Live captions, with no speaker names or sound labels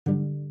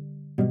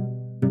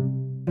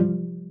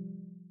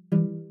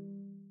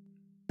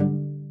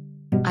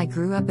I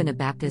grew up in a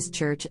Baptist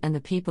church, and the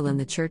people in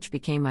the church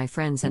became my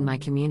friends and my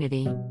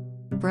community.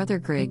 Brother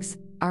Griggs,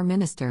 our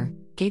minister,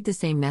 gave the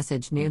same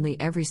message nearly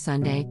every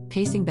Sunday,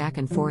 pacing back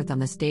and forth on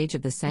the stage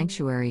of the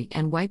sanctuary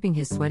and wiping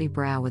his sweaty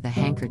brow with a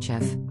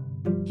handkerchief.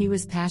 He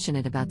was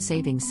passionate about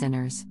saving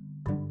sinners.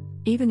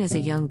 Even as a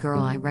young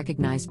girl, I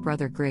recognized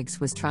Brother Griggs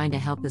was trying to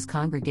help his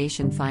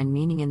congregation find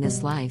meaning in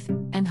this life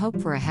and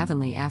hope for a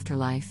heavenly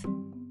afterlife.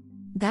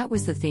 That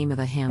was the theme of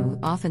a hymn we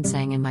often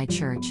sang in my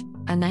church,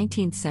 a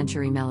 19th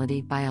century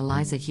melody by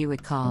Eliza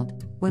Hewitt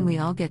called, "When We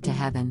All Get to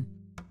Heaven."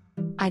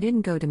 I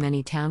didn't go to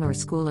many town or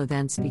school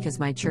events because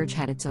my church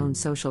had its own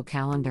social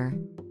calendar.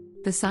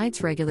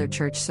 Besides regular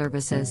church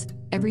services,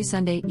 every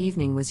Sunday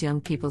evening was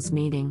young people's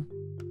meeting.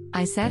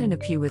 I sat in a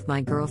pew with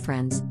my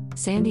girlfriends,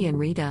 Sandy and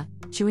Rita,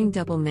 chewing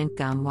double mint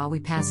gum while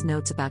we passed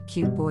notes about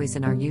cute boys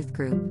in our youth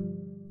group.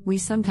 We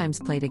sometimes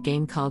played a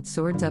game called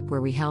Swords Up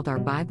where we held our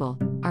Bible,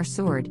 our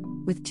sword,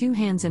 with two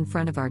hands in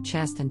front of our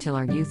chest until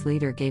our youth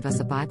leader gave us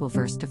a Bible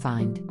verse to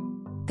find.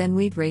 Then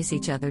we'd race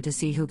each other to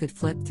see who could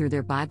flip through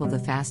their Bible the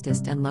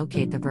fastest and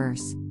locate the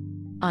verse.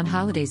 On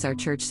holidays, our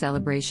church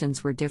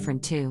celebrations were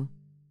different too.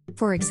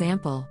 For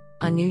example,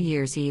 on New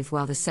Year's Eve,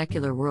 while the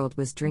secular world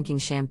was drinking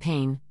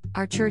champagne,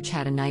 our church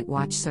had a night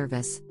watch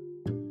service.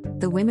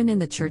 The women in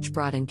the church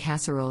brought in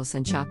casseroles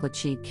and chocolate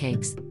sheet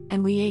cakes,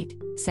 and we ate,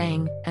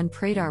 sang, and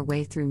prayed our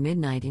way through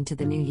midnight into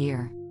the new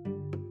year.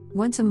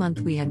 Once a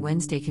month we had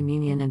Wednesday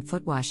communion and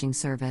foot washing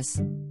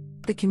service.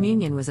 The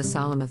communion was a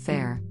solemn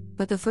affair,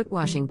 but the foot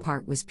washing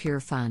part was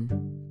pure fun.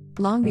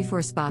 Long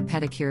before spa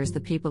pedicures,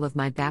 the people of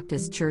my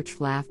Baptist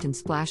church laughed and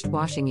splashed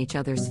washing each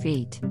other's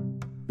feet.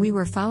 We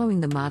were following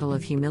the model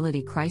of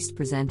humility Christ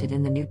presented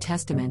in the New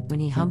Testament when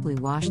he humbly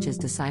washed his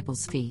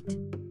disciples' feet.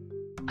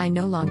 I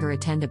no longer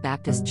attend a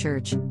Baptist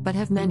church, but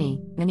have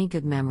many, many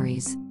good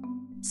memories.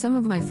 Some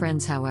of my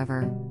friends,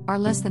 however, are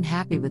less than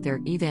happy with their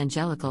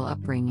evangelical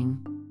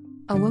upbringing.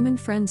 A woman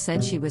friend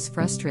said she was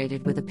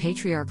frustrated with the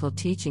patriarchal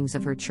teachings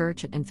of her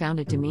church and found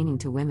it demeaning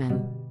to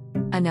women.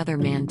 Another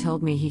man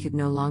told me he could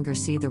no longer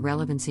see the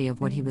relevancy of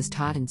what he was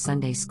taught in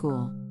Sunday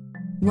school.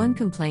 One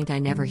complaint I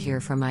never hear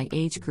from my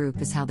age group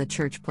is how the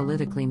church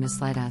politically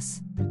misled us.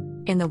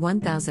 In the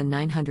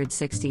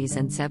 1960s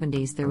and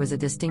 70s, there was a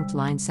distinct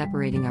line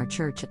separating our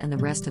church and the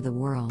rest of the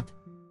world.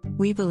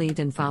 We believed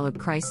and followed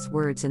Christ's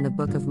words in the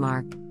book of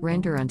Mark,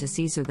 "Render unto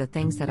Caesar the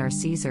things that are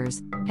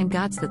Caesar's, and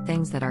God's the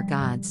things that are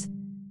God's."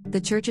 The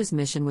church's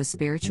mission was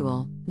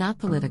spiritual, not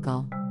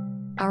political.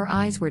 Our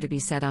eyes were to be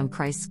set on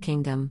Christ's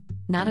kingdom,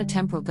 not a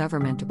temporal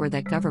government or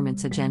that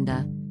government's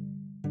agenda.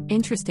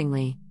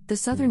 Interestingly, the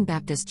Southern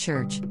Baptist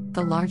Church,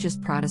 the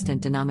largest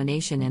Protestant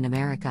denomination in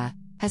America,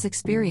 has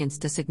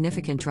experienced a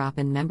significant drop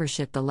in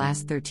membership the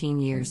last 13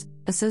 years,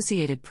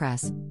 Associated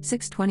Press,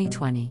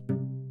 6/2020.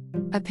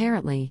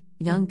 Apparently,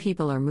 young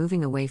people are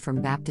moving away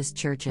from Baptist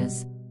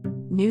churches.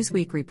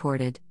 Newsweek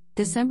reported,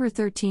 December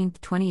 13,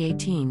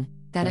 2018,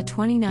 that a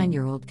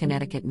 29-year-old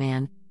Connecticut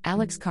man,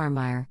 Alex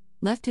Carmire,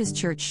 left his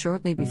church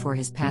shortly before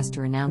his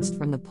pastor announced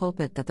from the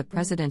pulpit that the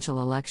presidential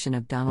election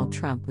of Donald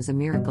Trump was a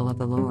miracle of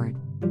the Lord.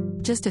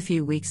 Just a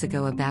few weeks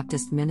ago, a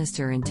Baptist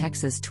minister in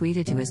Texas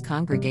tweeted to his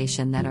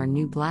congregation that our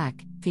new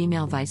black,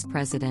 female vice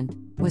president,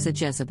 was a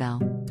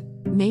Jezebel.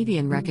 Maybe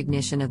in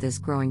recognition of this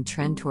growing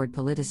trend toward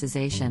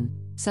politicization,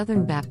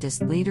 Southern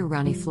Baptist leader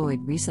Ronnie Floyd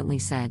recently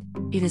said,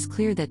 "It is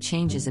clear that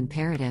change is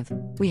imperative.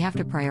 We have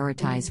to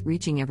prioritize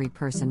reaching every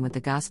person with the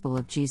gospel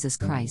of Jesus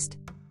Christ."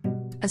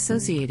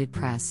 Associated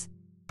Press.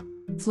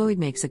 Floyd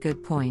makes a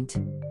good point.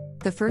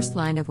 The first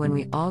line of "When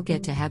We All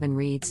Get to Heaven"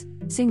 reads,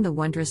 "Sing the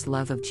wondrous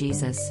love of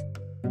Jesus."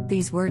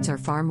 These words are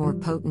far more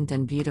potent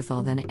and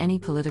beautiful than any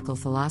political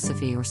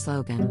philosophy or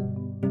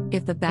slogan.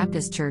 If the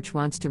Baptist Church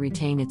wants to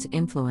retain its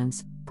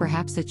influence,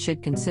 perhaps it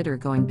should consider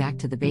going back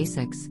to the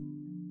basics.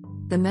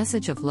 The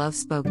message of love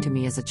spoke to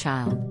me as a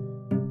child.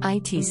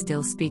 It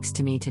still speaks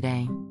to me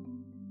today.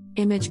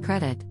 Image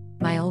credit,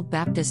 my old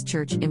Baptist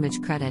church.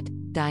 Image credit,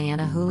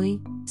 Diana Hooley,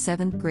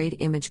 7th grade.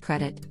 Image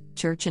credit,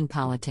 Church and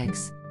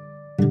Politics.